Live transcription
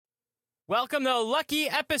Welcome to lucky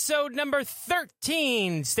episode number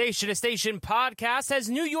 13, Station to Station podcast. Has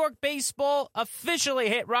New York baseball officially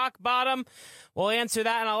hit rock bottom? We'll answer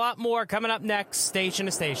that and a lot more coming up next, Station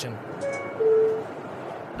to Station.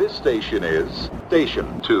 This station is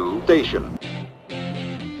Station to Station.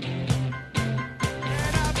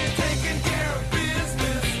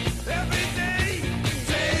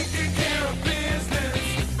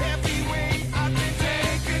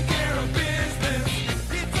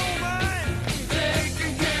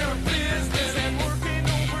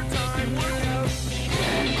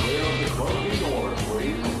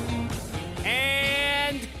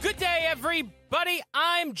 Everybody,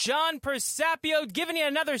 I'm John Prosapi-Show, giving you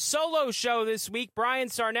another solo show this week. Brian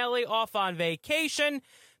Sarnelli off on vacation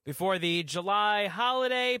before the July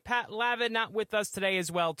holiday. Pat Lavin not with us today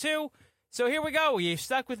as well, too. So here we go. You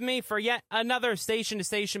stuck with me for yet another Station to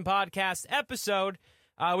Station podcast episode.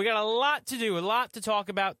 We got a lot to do, a lot to talk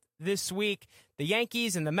about this week. The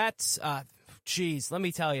Yankees and the Mets, let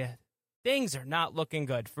me tell you, things are not looking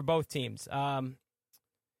good for both teams.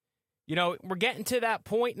 You know, we're getting to that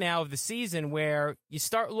point now of the season where you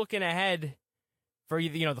start looking ahead for,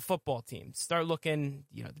 the football teams. Start looking,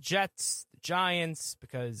 the Jets, the Giants,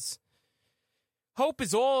 because hope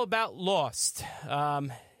is all about lost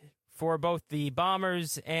for both the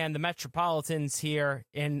Bombers and the Metropolitans here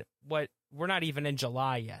in what we're not even in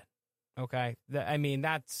July yet. Okay.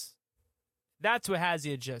 That's what has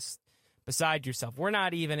you just beside yourself. We're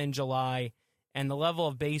not even in July. And the level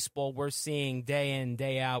of baseball we're seeing day in,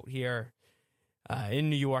 day out here in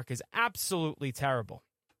New York is absolutely terrible.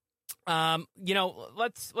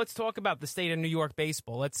 Let's talk about the state of New York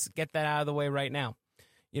baseball. Let's get that out of the way right now.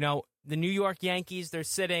 The New York Yankees, they're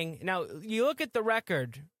sitting. Now, you look at the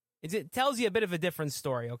record, it tells you a bit of a different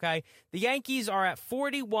story, okay? The Yankees are at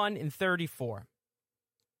 41-34,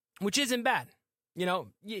 which isn't bad. A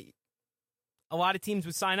lot of teams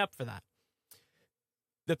would sign up for that.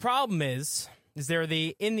 The problem is they're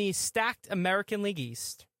in the stacked American League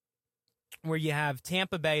East, where you have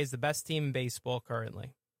Tampa Bay is the best team in baseball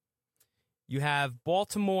currently. You have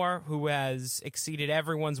Baltimore, who has exceeded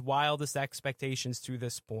everyone's wildest expectations to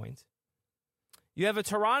this point. You have a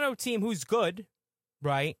Toronto team who's good,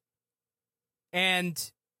 right? And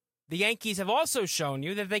the Yankees have also shown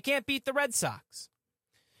you that they can't beat the Red Sox.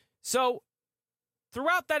 So,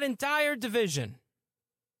 throughout that entire division,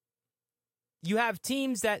 you have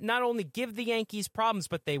teams that not only give the Yankees problems,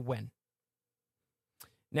 but they win.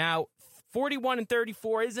 Now,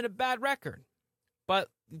 41-34 isn't a bad record, but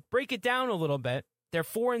break it down a little bit. They're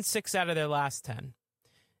 4-6 out of their last 10.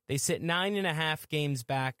 They sit 9.5 games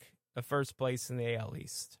back of first place in the AL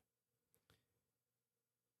East.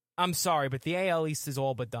 I'm sorry, but the AL East is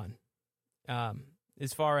all but done.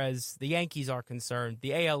 As far as the Yankees are concerned,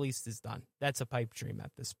 the AL East is done. That's a pipe dream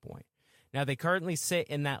at this point. Now, they currently sit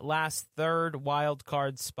in that last third wild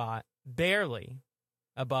card spot, barely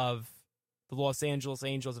above the Los Angeles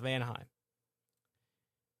Angels of Anaheim.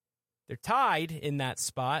 They're tied in that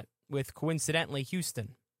spot with, coincidentally,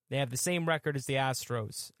 Houston. They have the same record as the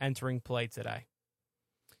Astros entering play today.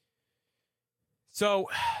 So,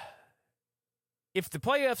 if the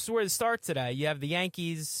playoffs were to start today, you have the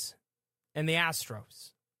Yankees and the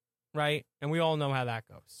Astros, right? And we all know how that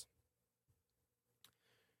goes.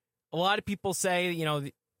 A lot of people say,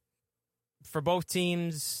 for both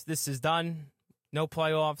teams, this is done. No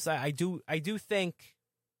playoffs. I do think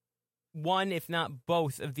one, if not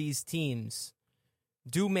both, of these teams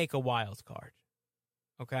do make a wild card.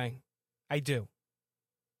 Okay? I do.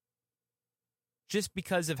 Just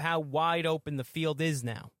because of how wide open the field is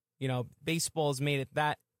now. Baseball has made it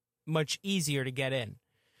that much easier to get in.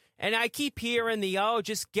 And I keep hearing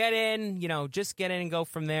just get in, just get in and go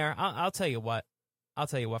from there. I'll tell you what.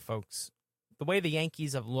 Folks. The way the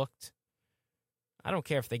Yankees have looked, I don't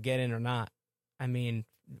care if they get in or not.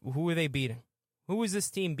 Who are they beating? Who is this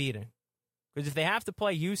team beating? Because if they have to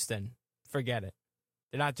play Houston, forget it.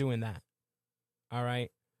 They're not doing that. All right?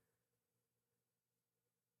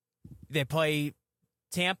 They play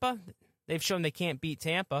Tampa. They've shown they can't beat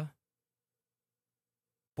Tampa.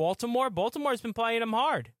 Baltimore's been playing them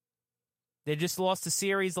hard. They just lost a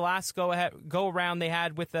series the last go around they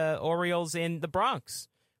had with the Orioles in the Bronx.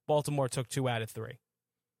 Baltimore took 2 out of 3.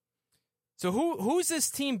 So who's this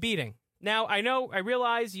team beating? Now, I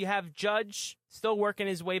realize you have Judge still working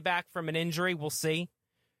his way back from an injury. We'll see.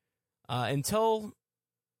 Until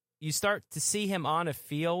you start to see him on a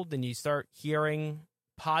field and you start hearing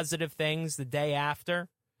positive things the day after,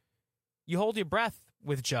 you hold your breath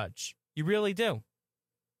with Judge. You really do.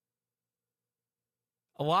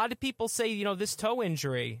 A lot of people say, this toe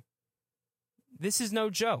injury, this is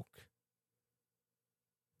no joke.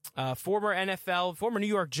 former NFL, former New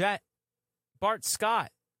York Jet, Bart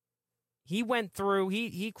Scott. He went through,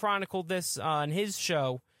 he chronicled this on his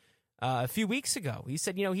show a few weeks ago. He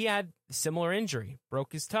said, he had a similar injury,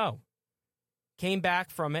 broke his toe, came back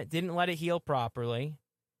from it, didn't let it heal properly,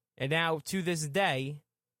 and now to this day,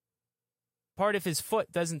 part of his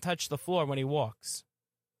foot doesn't touch the floor when he walks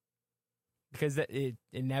because it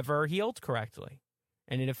never healed correctly,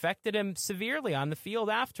 and it affected him severely on the field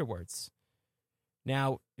afterwards.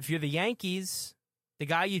 Now, if you're the Yankees, the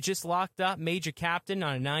guy you just locked up, major captain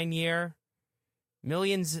on a 9-year,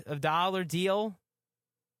 millions of dollar deal,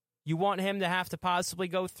 you want him to have to possibly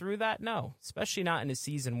go through that? No, especially not in a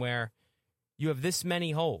season where you have this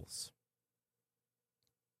many holes.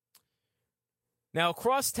 Now,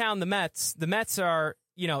 across town, the Mets are,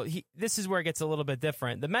 this is where it gets a little bit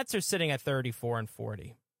different. The Mets are sitting at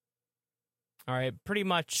 34-40. All right, pretty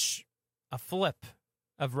much a flip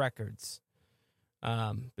of records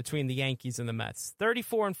between the Yankees and the Mets.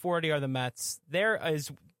 34-40 are the Mets.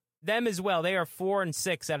 Them as well. They are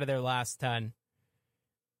 4-6 out of their last 10.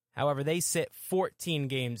 However, they sit 14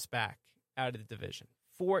 games back out of the division.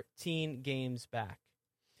 14 games back.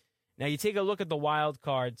 Now, you take a look at the wild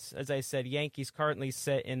cards. As I said, Yankees currently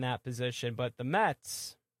sit in that position. But the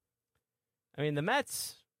Mets,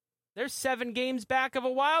 they're 7 games back of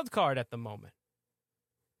a wild card at the moment.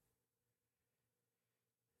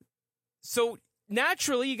 So,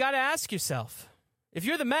 naturally, you got to ask yourself, if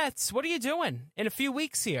you're the Mets, what are you doing in a few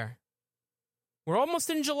weeks here? We're almost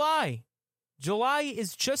in July. July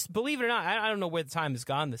is just, believe it or not, I don't know where the time has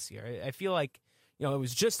gone this year. I feel like, it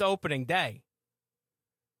was just opening day.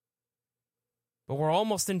 But we're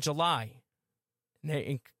almost in July.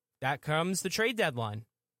 And that comes the trade deadline.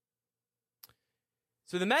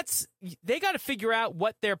 So the Mets, they got to figure out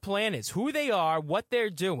what their plan is, who they are, what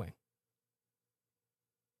they're doing.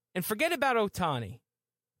 And forget about Ohtani.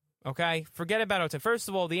 Okay? Forget about Ohtani. First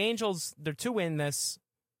of all, the Angels, they're too in this.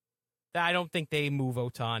 I don't think they move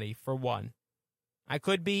Ohtani, for one. I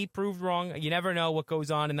could be proved wrong. You never know what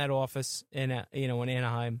goes on in that office in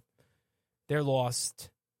Anaheim. They're lost.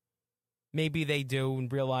 Maybe they do,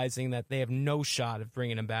 realizing that they have no shot of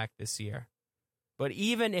bringing him back this year. But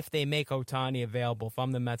even if they make Ohtani available, if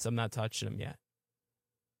I'm the Mets, I'm not touching him yet.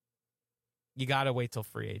 You got to wait till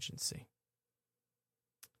free agency.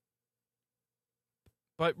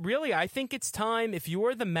 But really, I think it's time, if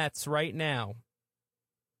you're the Mets right now,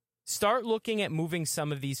 start looking at moving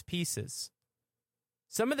some of these pieces.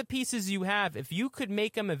 Some of the pieces you have, if you could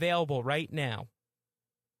make them available right now,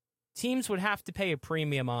 teams would have to pay a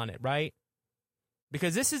premium on it, right?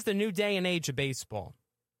 Because this is the new day and age of baseball.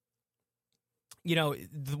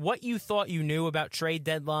 What you thought you knew about trade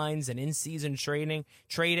deadlines and in-season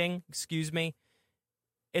trading,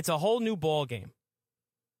 it's a whole new ball game.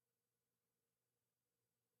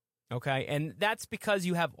 Okay, and that's because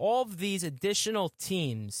you have all of these additional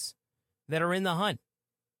teams that are in the hunt.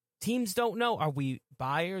 Teams don't know, are we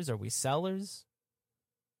buyers? Are we sellers?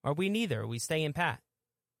 Are we neither? Are we staying pat?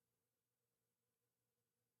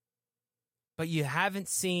 But you haven't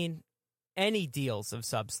seen any deals of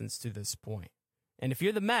substance to this point. And if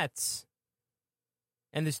you're the Mets,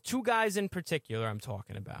 and there's 2 guys in particular I'm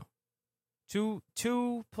talking about,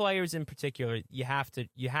 two players in particular you have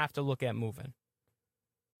to look at moving.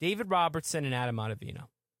 David Robertson and Adam Ottavino.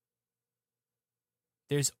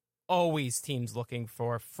 There's always teams looking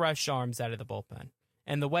for fresh arms out of the bullpen.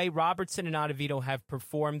 And the way Robertson and Ottavino have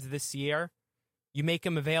performed this year, you make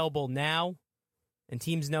them available now, and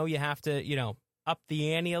teams know you have to, up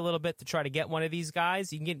the ante a little bit to try to get one of these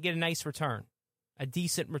guys, you can get a nice return, a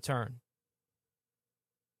decent return.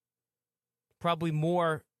 Probably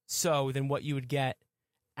more so than what you would get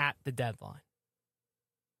at the deadline.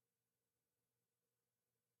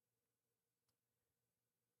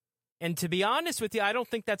 And to be honest with you, I don't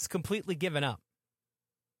think that's completely given up.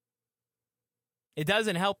 It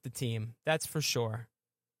doesn't help the team, that's for sure.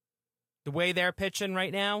 The way they're pitching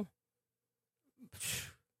right now,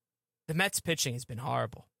 the Mets pitching has been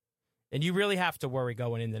horrible. And you really have to worry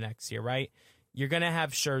going into next year, right? You're going to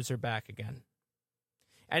have Scherzer back again.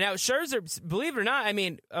 And now Scherzer, believe it or not,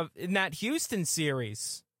 in that Houston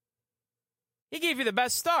series, he gave you the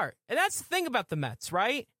best start. And that's the thing about the Mets,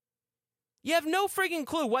 right? You have no friggin'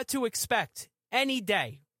 clue what to expect any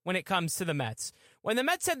day when it comes to the Mets. When the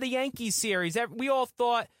Mets had the Yankees series, we all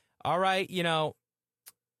thought, all right,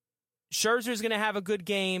 Scherzer's going to have a good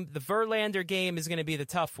game. The Verlander game is going to be the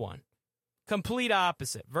tough one. Complete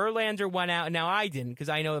opposite. Verlander went out, and now I didn't because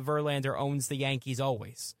I know that Verlander owns the Yankees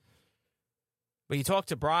always. But you talk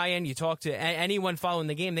to Brian, you talk to anyone following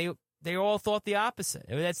the game, they all thought the opposite.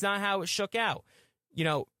 That's not how it shook out.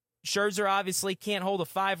 Scherzer obviously can't hold a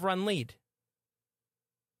 5-run lead.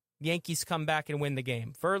 Yankees come back and win the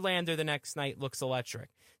game. Verlander the next night looks electric.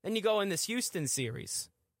 Then you go in this Houston series.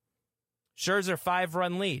 Scherzer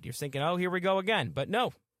 5-run lead. You're thinking, oh, here we go again. But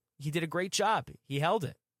no, he did a great job. He held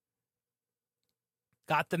it.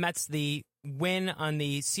 Got the Mets the win on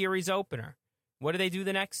the series opener. What do they do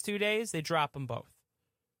the next 2 days? They drop them both.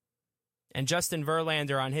 And Justin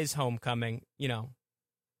Verlander on his homecoming,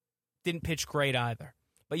 didn't pitch great either.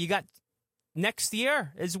 But you got next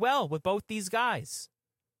year as well with both these guys.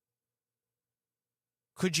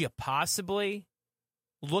 Could you possibly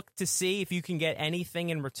look to see if you can get anything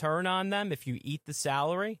in return on them if you eat the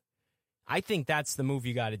salary? I think that's the move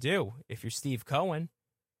you got to do if you're Steve Cohen,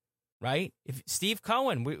 right? If Steve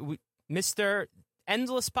Cohen, Mr.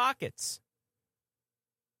 Endless Pockets,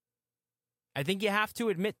 I think you have to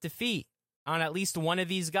admit defeat on at least one of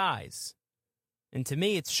these guys. And to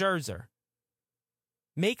me, it's Scherzer.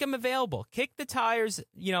 Make him available. Kick the tires,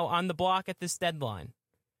 on the block at this deadline.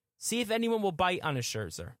 See if anyone will bite on a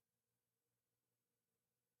Scherzer.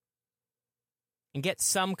 And get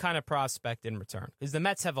some kind of prospect in return. Because the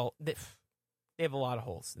Mets have they have a lot of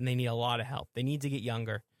holes, and they need a lot of help. They need to get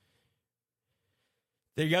younger.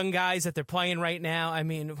 They're young guys that they're playing right now. I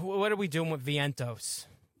mean, what are we doing with Vientos?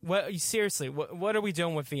 Seriously, what are we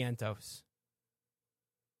doing with Vientos?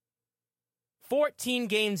 14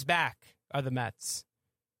 games back are the Mets.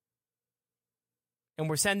 And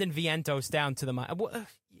we're sending Vientos down to the...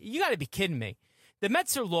 You got to be kidding me. The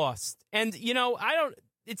Mets are lost. And,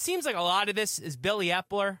 it seems like a lot of this is Billy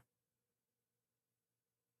Epler.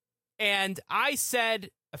 And I said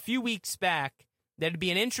a few weeks back that it'd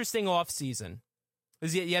be an interesting offseason.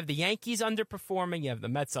 Because you have the Yankees underperforming, you have the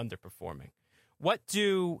Mets underperforming. What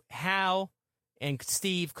do Hal and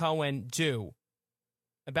Steve Cohen do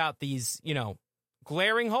about these,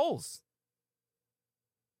 glaring holes?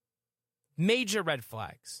 Major red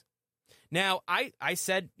flags. Now, I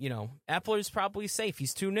said, Epler's probably safe.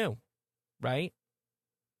 He's too new, right?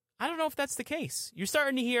 I don't know if that's the case. You're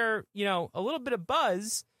starting to hear, a little bit of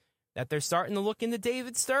buzz that they're starting to look into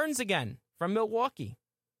David Stearns again from Milwaukee.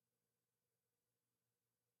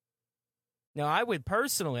 Now, I would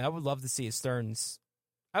love to see a Stearns.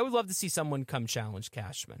 I would love to see someone come challenge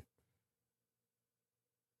Cashman.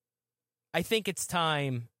 I think it's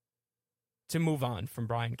time to move on from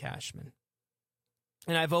Brian Cashman.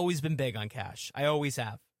 And I've always been big on Cash. I always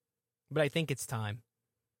have. But I think it's time.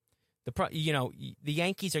 The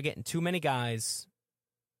Yankees are getting too many guys,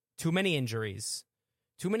 too many injuries,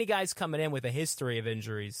 too many guys coming in with a history of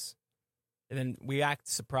injuries. And then we act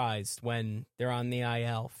surprised when they're on the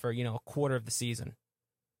IL for, a quarter of the season.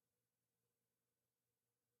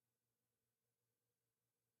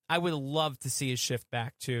 I would love to see a shift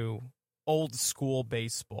back to old school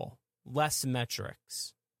baseball, less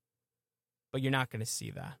metrics. But you're not going to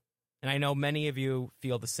see that. And I know many of you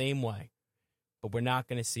feel the same way, but we're not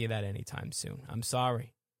going to see that anytime soon. I'm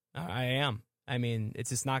sorry. I am. I mean, it's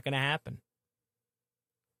just not going to happen.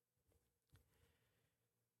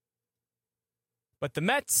 But the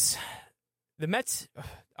Mets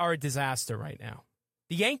are a disaster right now.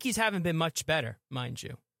 The Yankees haven't been much better, mind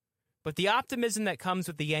you. But the optimism that comes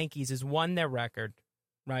with the Yankees is, one, their record,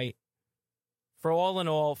 right? For all in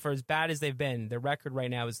all, for as bad as they've been, their record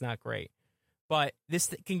right now is not great. But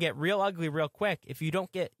this can get real ugly real quick if you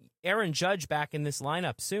don't get Aaron Judge back in this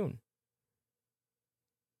lineup soon.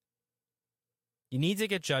 You need to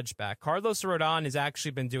get Judge back. Carlos Rodon has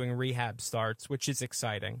actually been doing rehab starts, which is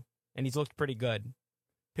exciting. And he's looked pretty good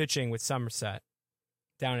pitching with Somerset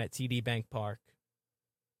down at TD Bank Park.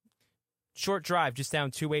 Short drive, just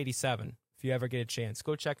down 287. If you ever get a chance,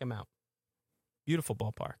 go check him out. Beautiful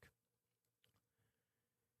ballpark.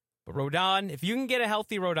 But Rodon, if you can get a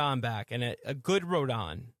healthy Rodon back and a good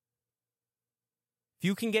Rodon, if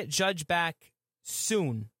you can get Judge back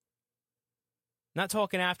soon, not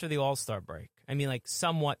talking after the All-Star break, I mean like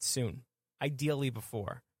somewhat soon, ideally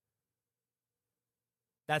before.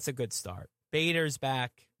 That's a good start. Bader's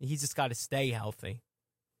back. He's just got to stay healthy.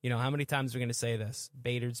 How many times are we going to say this?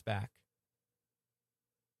 Bader's back.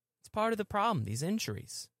 It's part of the problem, these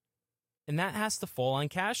injuries. And that has to fall on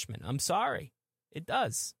Cashman. I'm sorry. It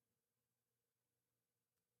does.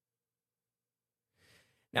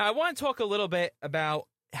 Now, I want to talk a little bit about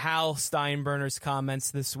Hal Steinbrenner's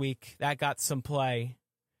comments this week. That got some play.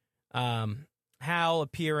 Hal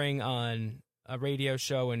appearing on a radio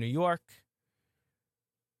show in New York.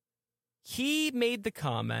 He made the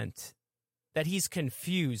comment that he's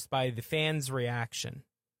confused by the fans' reaction,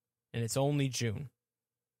 and it's only June.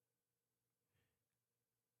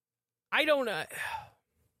 I don't know.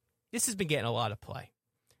 This has been getting a lot of play,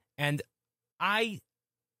 and I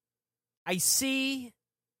I see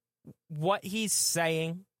what he's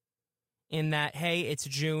saying in that, hey, it's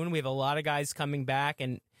June. We have a lot of guys coming back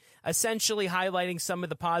and essentially highlighting some of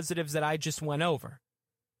the positives that I just went over.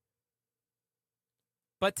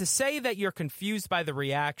 But to say that you're confused by the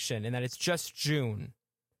reaction and that it's just June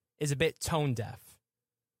is a bit tone deaf.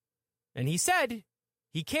 And he said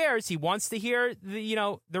he cares. He wants to hear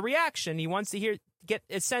the reaction. He wants to get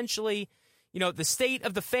essentially, the state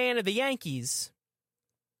of the fan of the Yankees.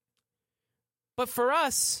 But for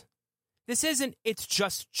us, it's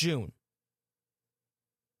just June.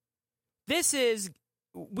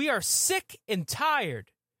 We are sick and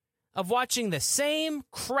tired of watching the same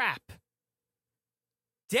crap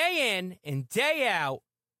day in and day out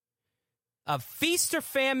of feast or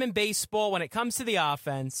famine baseball when it comes to the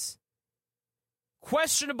offense,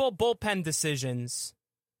 questionable bullpen decisions,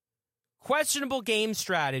 questionable game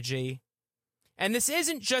strategy, and this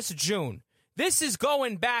isn't just June. This is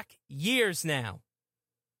going back years now.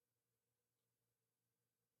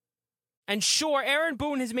 And sure, Aaron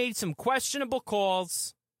Boone has made some questionable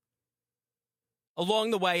calls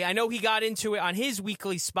along the way. I know he got into it on his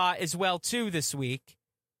weekly spot as well, too, this week,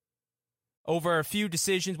 over a few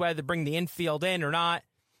decisions, whether to bring the infield in or not.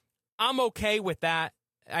 I'm okay with that.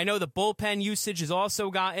 I know the bullpen usage has also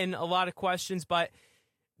gotten a lot of questions, but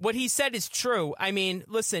what he said is true. I mean,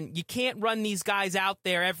 listen, you can't run these guys out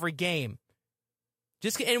there every game.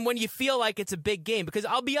 And when you feel like it's a big game, because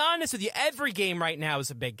I'll be honest with you, every game right now is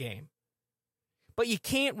a big game. But you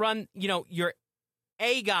can't run, your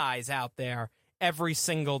A guys out there every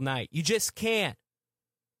single night. You just can't.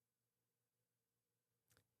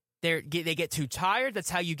 They get too tired. That's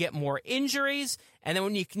how you get more injuries. And then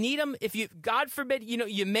when you need them, if you, God forbid,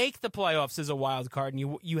 you make the playoffs as a wild card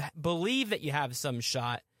and you believe that you have some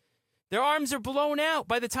shot, their arms are blown out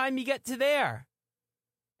by the time you get to there.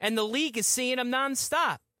 And the league is seeing them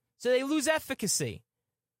nonstop. So they lose efficacy.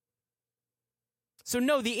 So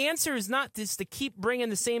no, the answer is not just to keep bringing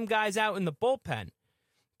the same guys out in the bullpen.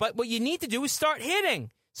 But what you need to do is start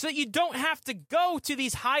hitting so that you don't have to go to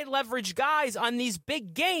these high leverage guys on these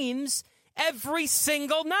big games every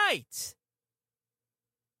single night.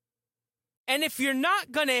 And if you're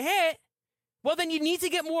not going to hit, well, then you need to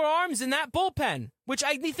get more arms in that bullpen, which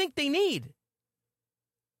I think they need.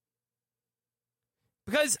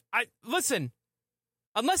 Because, listen,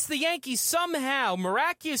 unless the Yankees somehow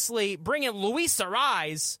miraculously bring in Luis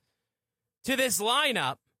Ariz to this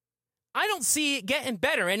lineup, I don't see it getting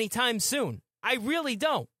better anytime soon. I really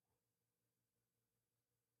don't.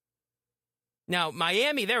 Now,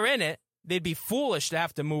 Miami, they're in it. They'd be foolish to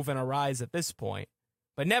have to move in Ariz at this point.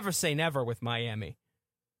 But never say never with Miami.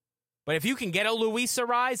 But if you can get a Luis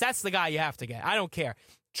Ariz, that's the guy you have to get. I don't care.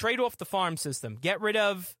 Trade off the farm system. Get rid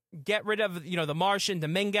of the Martian,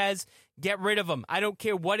 Dominguez. Get rid of them. I don't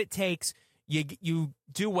care what it takes. You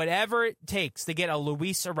do whatever it takes to get a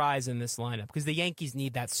Luis Ariz in this lineup because the Yankees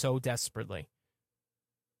need that so desperately.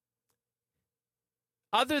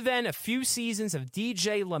 Other than a few seasons of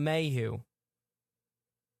DJ LeMahieu,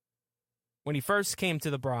 when he first came to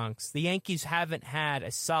the Bronx, the Yankees haven't had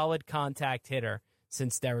a solid contact hitter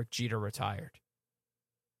since Derek Jeter retired.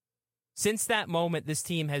 Since that moment, this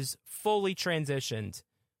team has fully transitioned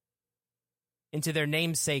into their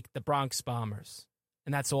namesake, the Bronx Bombers.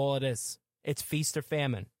 And that's all it is. It's feast or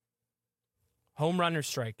famine. Home run or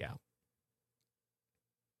strikeout.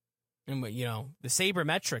 And, the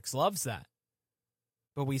sabermetrics loves that.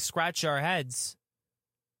 But we scratch our heads,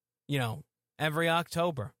 every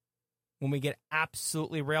October when we get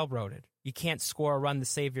absolutely railroaded. You can't score a run to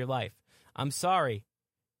save your life. I'm sorry.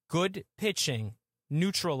 Good pitching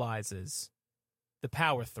neutralizes the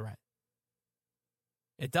power threat.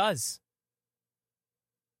 It does.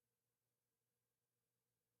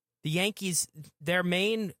 The Yankees, their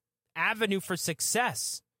main avenue for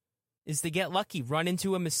success is to get lucky, run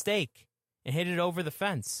into a mistake, and hit it over the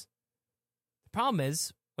fence. The problem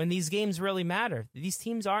is, when these games really matter, these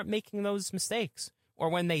teams aren't making those mistakes. Or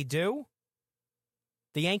when they do,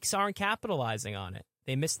 the Yankees aren't capitalizing on it.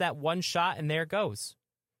 They miss that one shot, and there it goes.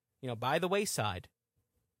 By the wayside.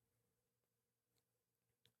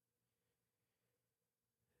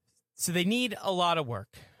 So they need a lot of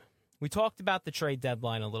work. We talked about the trade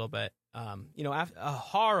deadline a little bit. After a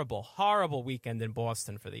horrible, horrible weekend in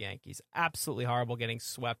Boston for the Yankees. Absolutely horrible, getting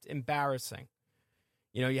swept. Embarrassing.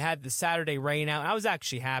 You had the Saturday rain out. I was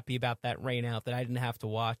actually happy about that rain out, that I didn't have to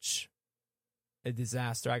watch a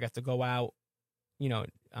disaster. I got to go out,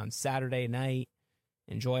 on Saturday night,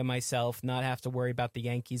 enjoy myself, not have to worry about the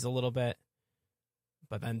Yankees a little bit.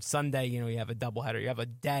 But then Sunday, you have a doubleheader. You have a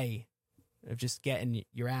day of just getting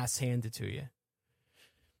your ass handed to you.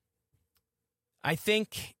 I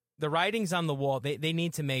think the writing's on the wall. They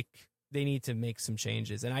need to make some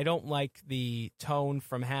changes, and I don't like the tone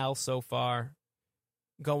from Hal so far,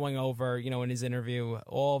 going over, in his interview,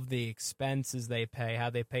 all of the expenses they pay, how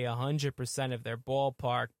they pay 100% of their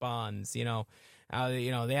ballpark bonds, how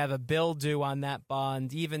they have a bill due on that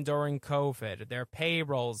bond even during COVID, their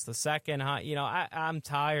payrolls, the second high, I'm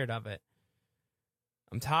tired of it.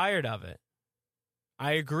 I'm tired of it.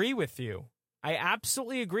 I agree with you. I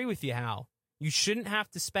absolutely agree with you, Hal. You shouldn't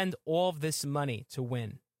have to spend all of this money to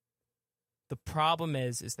win. The problem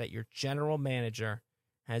is that your general manager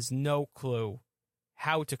has no clue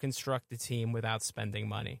how to construct a team without spending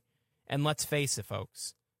money. And let's face it,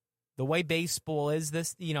 folks, the way baseball is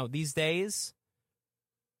these days,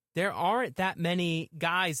 there aren't that many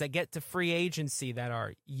guys that get to free agency that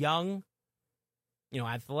are young,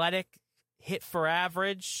 athletic, hit for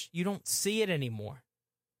average. You don't see it anymore.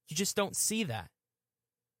 You just don't see that.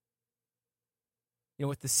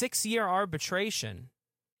 With the 6-year arbitration,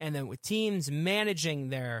 and then with teams managing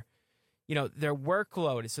their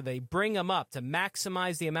workload, so they bring them up to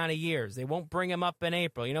maximize the amount of years. They won't bring them up in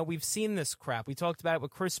April. We've seen this crap. We talked about it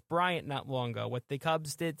with Chris Bryant not long ago, what the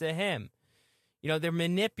Cubs did to him. They're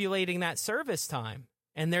manipulating that service time,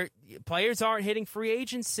 and their players aren't hitting free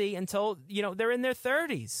agency until, they're in their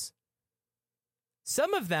 30s.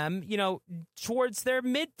 Some of them, towards their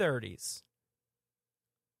mid-30s.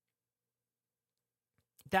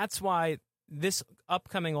 That's why this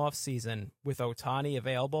upcoming offseason with Ohtani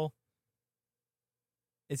available,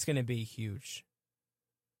 it's going to be huge.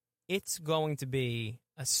 It's going to be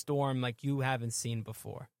a storm like you haven't seen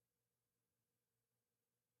before.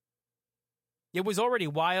 It was already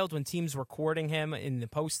wild when teams were courting him in the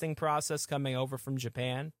posting process coming over from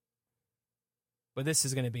Japan. But this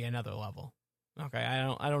is going to be another level. Okay,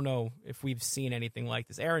 I don't know if we've seen anything like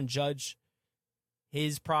this. Aaron Judge,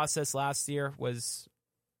 his process last year was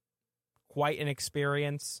quite an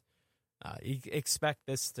experience. You expect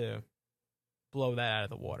this to blow that out of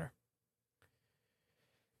the water.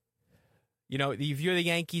 If you're the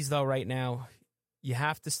Yankees, though, right now, you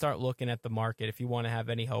have to start looking at the market if you want to have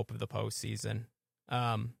any hope of the postseason.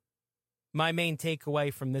 My main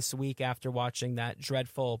takeaway from this week after watching that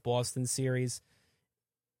dreadful Boston series,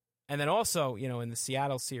 and then also, in the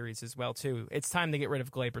Seattle series as well, too, it's time to get rid of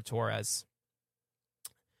Gleyber Torres.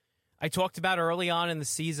 I talked about early on in the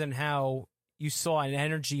season how you saw an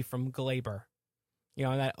energy from Gleyber.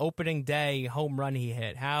 That opening day home run he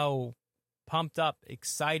hit, how pumped up,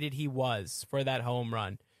 excited he was for that home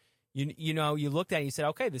run. You looked at it and you said,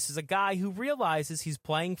 okay, this is a guy who realizes he's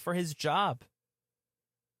playing for his job.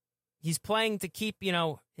 He's playing to keep,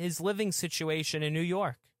 his living situation in New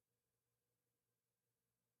York.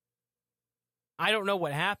 I don't know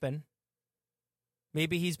what happened.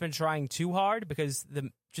 Maybe he's been trying too hard because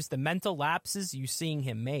the mental lapses you seeing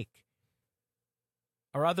him make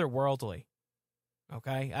are otherworldly.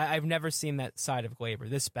 Okay? I've never seen that side of Gleyber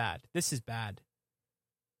this bad. This is bad.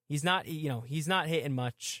 He's not hitting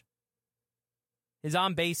much. His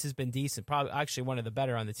on base has been decent, probably actually one of the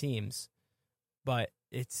better on the teams, but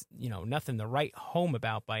it's, nothing to write home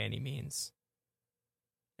about by any means.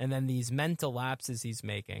 And then these mental lapses he's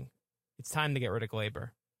making. It's time to get rid of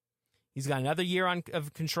Gleyber. He's got another year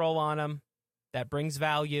of control on him. That brings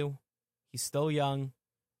value. He's still young.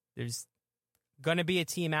 There's going to be a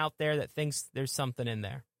team out there that thinks there's something in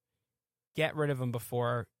there. Get rid of him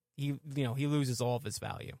before he loses all of his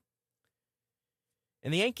value.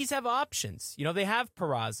 And the Yankees have options. They have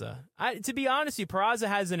Peraza. To be honest with you, Peraza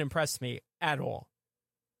hasn't impressed me at all.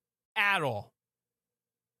 At all.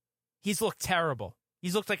 He's looked terrible.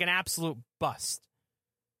 He's looked like an absolute bust.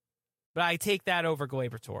 But I take that over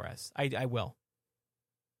Gleyber Torres. I will.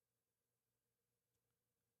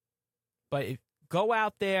 But go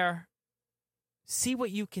out there, see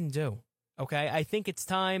what you can do. Okay? I think it's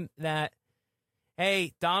time that,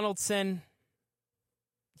 hey, Donaldson,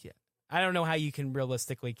 I don't know how you can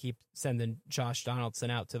realistically keep sending Josh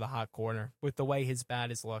Donaldson out to the hot corner with the way his bat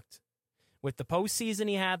has looked. With the postseason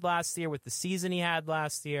he had last year, with the season he had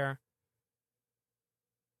last year,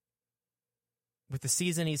 with the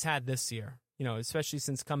season he's had this year, especially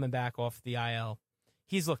since coming back off the IL,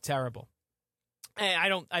 he's looked terrible.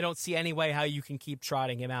 And I don't see any way how you can keep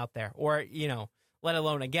trotting him out there. Or, let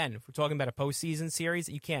alone, again, if we're talking about a postseason series,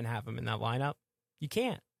 you can't have him in that lineup. You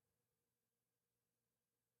can't.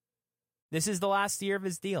 This is the last year of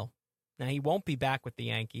his deal. Now, he won't be back with the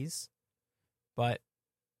Yankees, but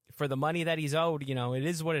for the money that he's owed, it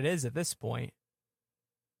is what it is at this point.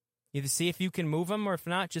 Either see if you can move him, or if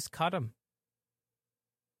not, just cut him.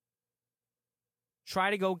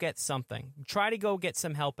 Try to go get something. Try to go get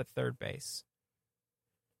some help at third base.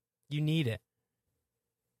 You need it.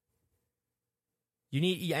 You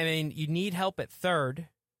need help at third.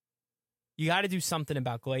 You got to do something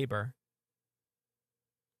about Glaber.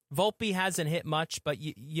 Volpe hasn't hit much, but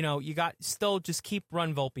you got still just keep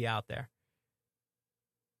run Volpe out there.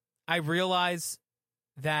 I realize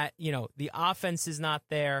that, the offense is not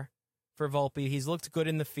there for Volpe. He's looked good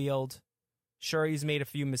in the field. Sure, he's made a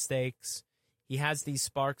few mistakes. He has these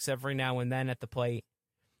sparks every now and then at the plate,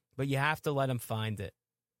 but you have to let him find it.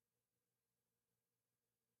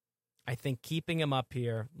 I think keeping him up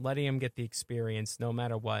here, letting him get the experience no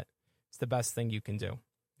matter what, is the best thing you can do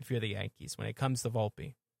if you're the Yankees when it comes to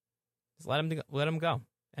Volpe. Just let him go.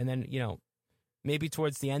 And then, maybe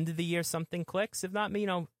towards the end of the year something clicks. If not,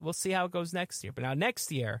 we'll see how it goes next year. But now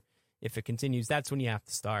next year, if it continues, that's when you have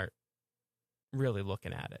to start really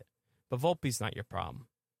looking at it. But Volpe's not your problem.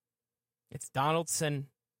 It's Donaldson.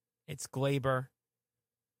 It's Glaber.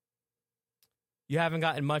 You haven't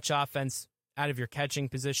gotten much offense out of your catching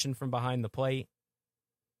position from behind the plate.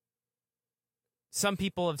 Some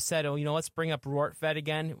people have said, let's bring up Rortvedt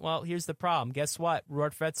again. Well, here's the problem. Guess what?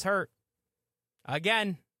 Rortvedt's hurt.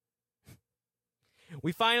 Again.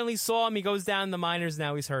 We finally saw him. He goes down in the minors.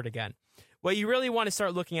 Now he's hurt again. What you really want to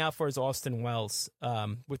start looking out for is Austin Wells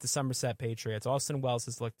with the Somerset Patriots. Austin Wells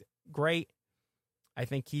has looked great. I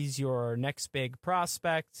think he's your next big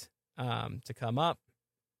prospect to come up.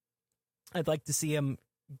 I'd like to see him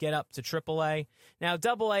get up to AAA. Now,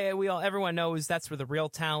 AA, everyone knows that's where the real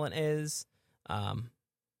talent is.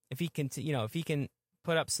 If he can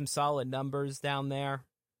put up some solid numbers down there,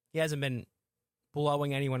 he hasn't been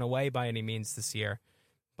blowing anyone away by any means this year,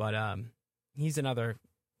 but he's another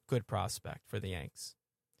good prospect for the Yanks.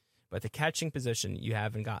 But the catching position, you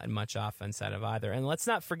haven't gotten much offense out of either. And let's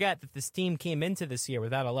not forget that this team came into this year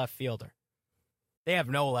without a left fielder. They have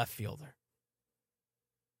no left fielder.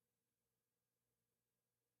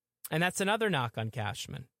 And that's another knock on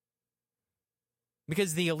Cashman.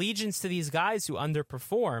 Because the allegiance to these guys who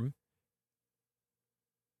underperform,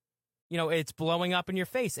 it's blowing up in your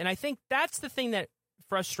face. And I think that's the thing that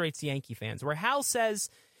frustrates Yankee fans, where Hal says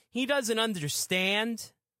he doesn't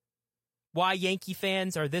understand why Yankee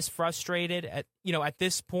fans are this frustrated at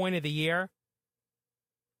this point of the year.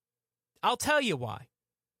 I'll tell you why.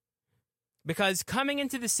 Because coming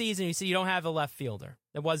into the season, you see you don't have a left fielder.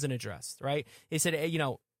 That wasn't addressed, right? He said,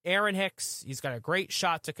 Aaron Hicks, he's got a great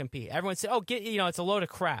shot to compete. Everyone said, it's a load of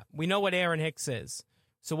crap. We know what Aaron Hicks is.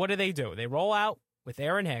 So what do? They roll out with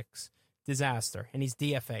Aaron Hicks, disaster, and he's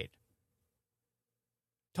DFA'd.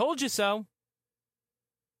 Told you so.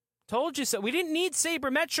 Told you so. We didn't need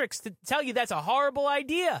sabermetrics to tell you that's a horrible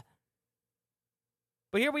idea.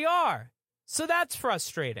 But here we are. So that's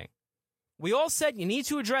frustrating. We all said you need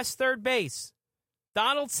to address third base.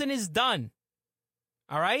 Donaldson is done.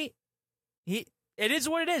 All right? It is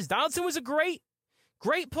what it is. Donaldson was a great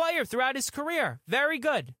player throughout his career. Very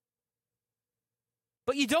good.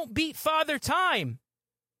 But you don't beat Father Time.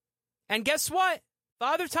 And guess what?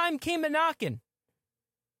 Father Time came a-knocking.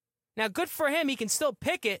 Now, good for him. He can still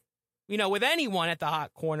pick it, with anyone at the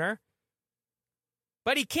hot corner.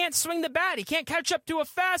 But he can't swing the bat. He can't catch up to a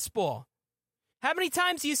fastball. How many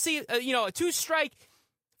times do you see, a two-strike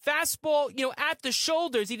fastball, at the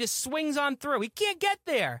shoulders? He just swings on through. He can't get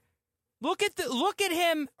there. Look at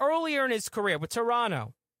him earlier in his career with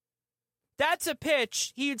Toronto. That's a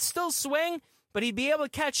pitch he'd still swing, but he'd be able to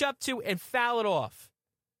catch up to and foul it off.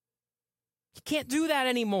 He can't do that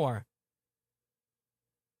anymore.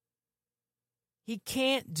 He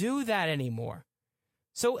can't do that anymore.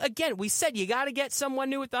 So, again, we said you got to get someone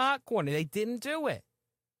new at the hot corner. They didn't do it.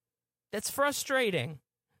 That's frustrating.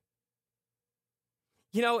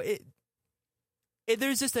 There's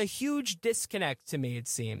just a huge disconnect to me, it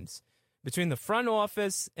seems, between the front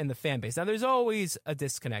office and the fan base. Now, there's always a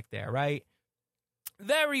disconnect there, right?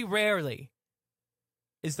 Very rarely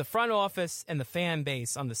is the front office and the fan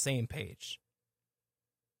base on the same page.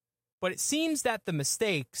 But it seems that the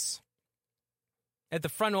mistakes that the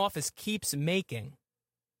front office keeps making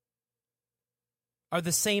are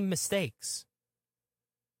the same mistakes.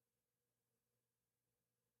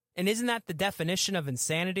 And isn't that the definition of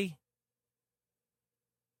insanity?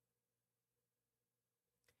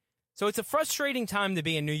 So it's a frustrating time to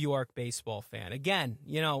be a New York baseball fan. Again,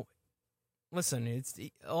 listen, it's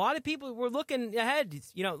a lot of people were looking ahead,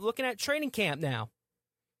 looking at training camp now.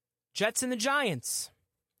 Jets and the Giants.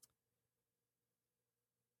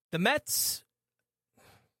 The Mets,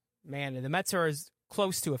 the Mets are as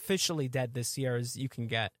close to officially dead this year as you can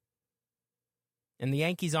get. And the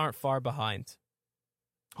Yankees aren't far behind.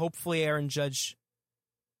 Hopefully Aaron Judge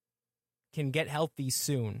can get healthy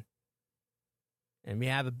soon. And we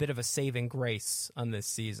have a bit of a saving grace on this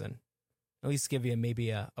season. At least give you maybe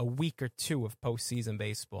a week or two of postseason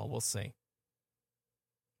baseball. We'll see.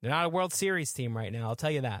 They're not a World Series team right now, I'll tell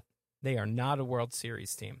you that. They are not a World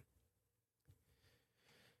Series team.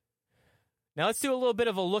 Now let's do a little bit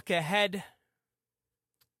of a look ahead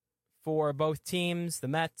for both teams. The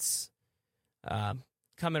Mets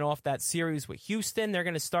coming off that series with Houston. They're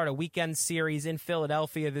going to start a weekend series in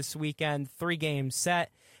Philadelphia this weekend, 3-game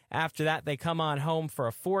set. After that, they come on home for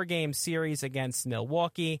a 4-game series against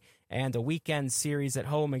Milwaukee and a weekend series at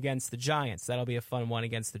home against the Giants. That'll be a fun one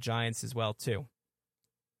against the Giants as well, too.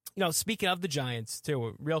 You know, speaking of the Giants,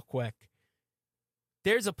 too, real quick,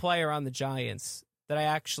 there's a player on the Giants that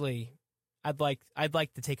I'd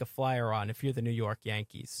like to take a flyer on if you're the New York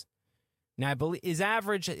Yankees. Now, I believe his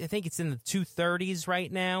average, I think it's in the 230s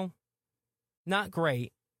right now. Not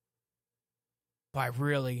great, but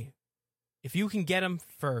really, if you can get him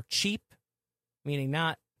for cheap, meaning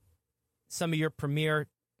not some of your premier,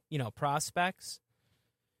 prospects,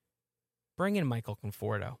 bring in Michael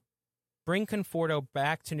Conforto. Bring Conforto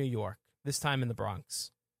back to New York, this time in the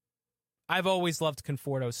Bronx. I've always loved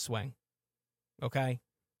Conforto's swing, okay?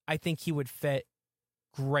 I think he would fit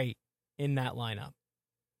great in that lineup.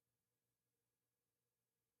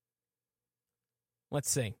 Let's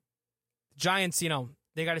see. The Giants,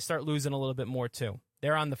 they got to start losing a little bit more, too.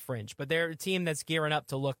 They're on the fringe, but they're a team that's gearing up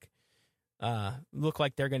to look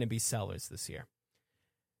like they're going to be sellers this year.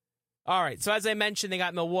 All right, so as I mentioned, they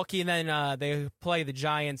got Milwaukee, and then they play the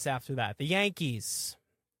Giants after that. The Yankees,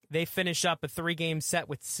 they finish up a 3-game set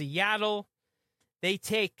with Seattle. They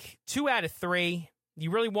take 2 out of 3. You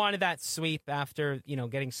really wanted that sweep after,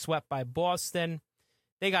 getting swept by Boston.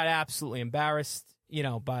 They got absolutely embarrassed,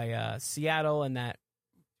 by Seattle in that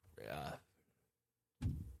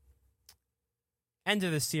end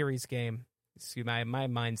of the series game. Excuse me, my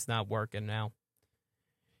mind's not working now.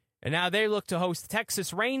 And now they look to host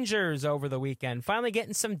Texas Rangers over the weekend. Finally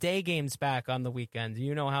getting some day games back on the weekend.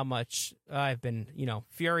 You know how much I've been,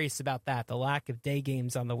 furious about that. The lack of day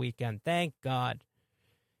games on the weekend. Thank God.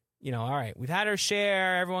 All right, we've had our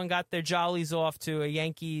share. Everyone got their jollies off to a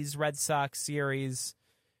Yankees-Red Sox series.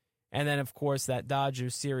 And then, of course, that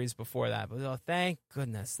Dodgers series before that. But thank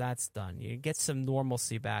goodness that's done. You get some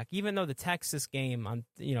normalcy back. Even though the Texas game on,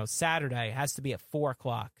 Saturday has to be at 4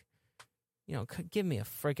 o'clock. Give me a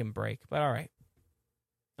freaking break. But all right,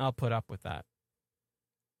 I'll put up with that.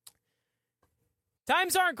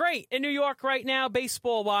 Times aren't great in New York right now,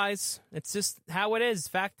 baseball-wise. It's just how it is,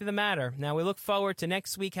 fact of the matter. Now, we look forward to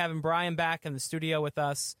next week having Brian back in the studio with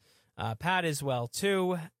us. Pat as well,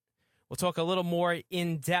 too. We'll talk a little more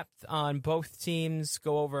in-depth on both teams,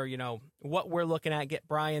 go over, what we're looking at, get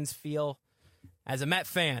Brian's feel as a Met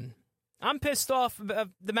fan. I'm pissed off of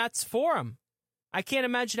the Mets for him. I can't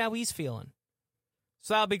imagine how he's feeling.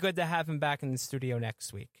 So that'll be good to have him back in the studio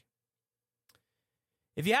next week.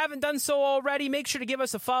 If you haven't done so already, make sure to give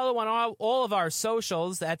us a follow on all of our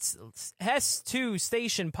socials. That's S2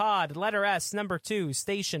 Station Pod, letter S, number 2,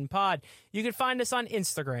 Station Pod. You can find us on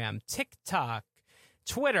Instagram, TikTok,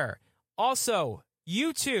 Twitter, also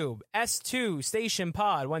YouTube, S2 Station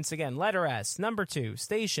Pod. Once again, letter S, number 2,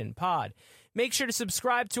 Station Pod. Make sure to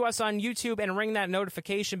subscribe to us on YouTube and ring that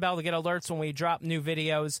notification bell to get alerts when we drop new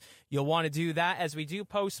videos. You'll want to do that as we do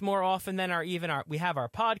post more often than we have our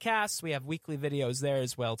podcasts. We have weekly videos there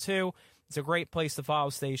as well, too. It's a great place to follow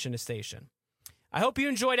Station to Station. I hope you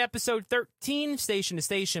enjoyed episode 13, Station to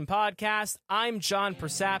Station podcast. I'm John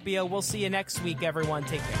Prosapio. We'll see you next week, everyone.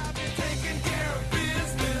 Take care.